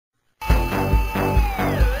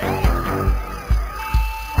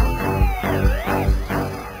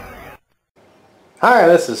Hi,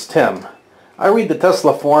 this is Tim. I read the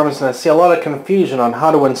Tesla forums and I see a lot of confusion on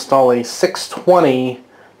how to install a 620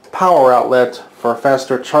 power outlet for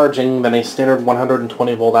faster charging than a standard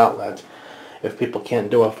 120 volt outlet if people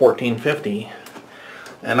can't do a 1450.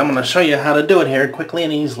 And I'm going to show you how to do it here quickly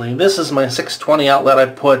and easily. This is my 620 outlet I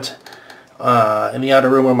put in the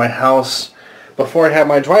outer room of my house. Before I had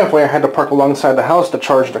my driveway, I had to park alongside the house to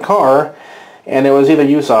charge the car, and it was either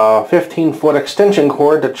use a 15-foot extension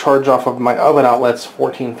cord to charge off of my oven outlet's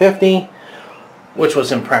 1450, which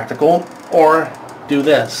was impractical, or do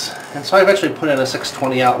this. And so I've actually put in a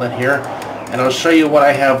 620 outlet here, and I'll show you what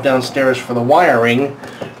I have downstairs for the wiring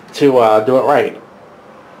to do it right.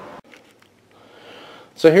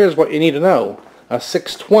 So here's what you need to know. A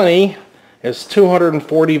 620 is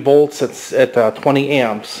 240 volts at 20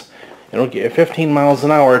 amps. It'll get you 15 miles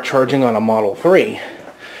an hour charging on a Model 3.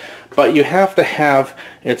 But you have to have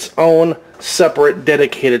its own separate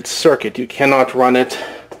dedicated circuit. You cannot run it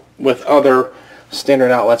with other standard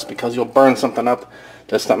outlets because you'll burn something up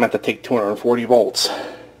that's not meant to take 240 volts.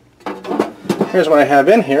 Here's what I have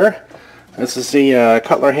in here. This is the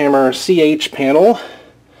Cutler Hammer CH panel.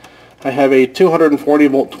 I have a 240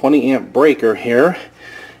 volt 20 amp breaker here,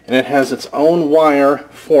 and it has its own wire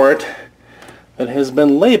for it that has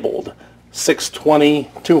been labeled 620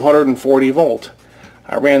 240 volt.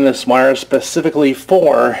 I ran this wire specifically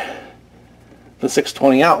for the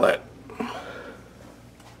 620 outlet.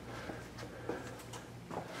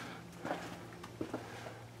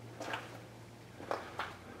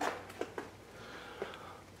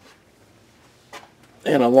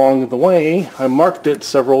 And along the way, I marked it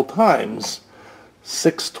several times.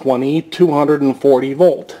 620 240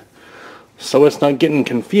 volt. So it's not getting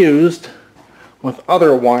confused with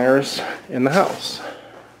other wires in the house.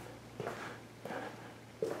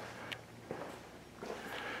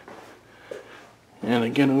 And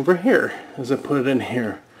again over here, as I put it in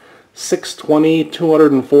here, 620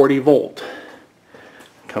 240 volt.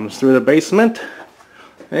 Comes through the basement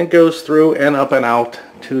and goes through and up and out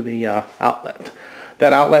to the outlet.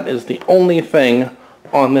 That outlet is the only thing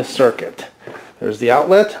on this circuit. There's the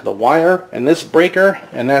outlet, the wire, and this breaker,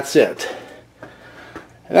 and that's it.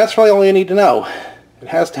 And that's really all you need to know. It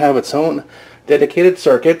has to have its own dedicated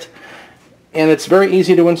circuit, and it's very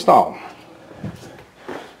easy to install.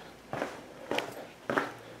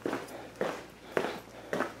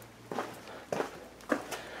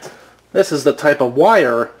 This is the type of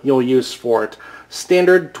wire you'll use for it.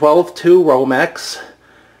 Standard 12-2 Romex.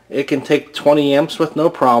 It can take 20 amps with no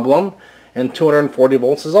problem, and 240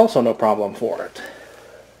 volts is also no problem for it.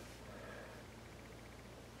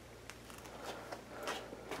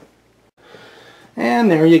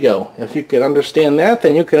 And there you go. If you could understand that,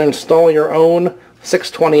 then you can install your own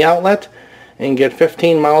 620 outlet and get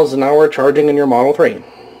 15 miles an hour charging in your Model 3.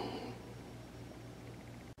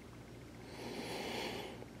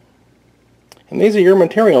 And these are your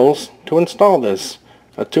materials to install this.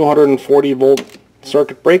 A 240 volt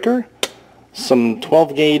circuit breaker, some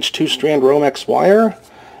 12 gauge 2-strand Romex wire,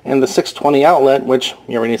 and the 620 outlet, which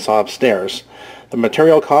you already saw upstairs. The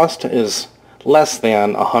material cost is less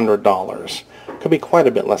than $100. Could be quite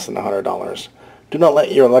a bit less than $100. Do not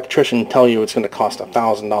let your electrician tell you it's going to cost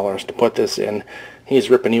 $1,000 to put this in. He's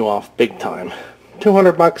ripping you off big time.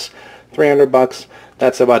 200 bucks, 300 bucks,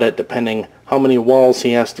 that's about it, depending how many walls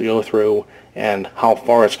he has to go through and how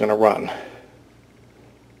far it's going to run.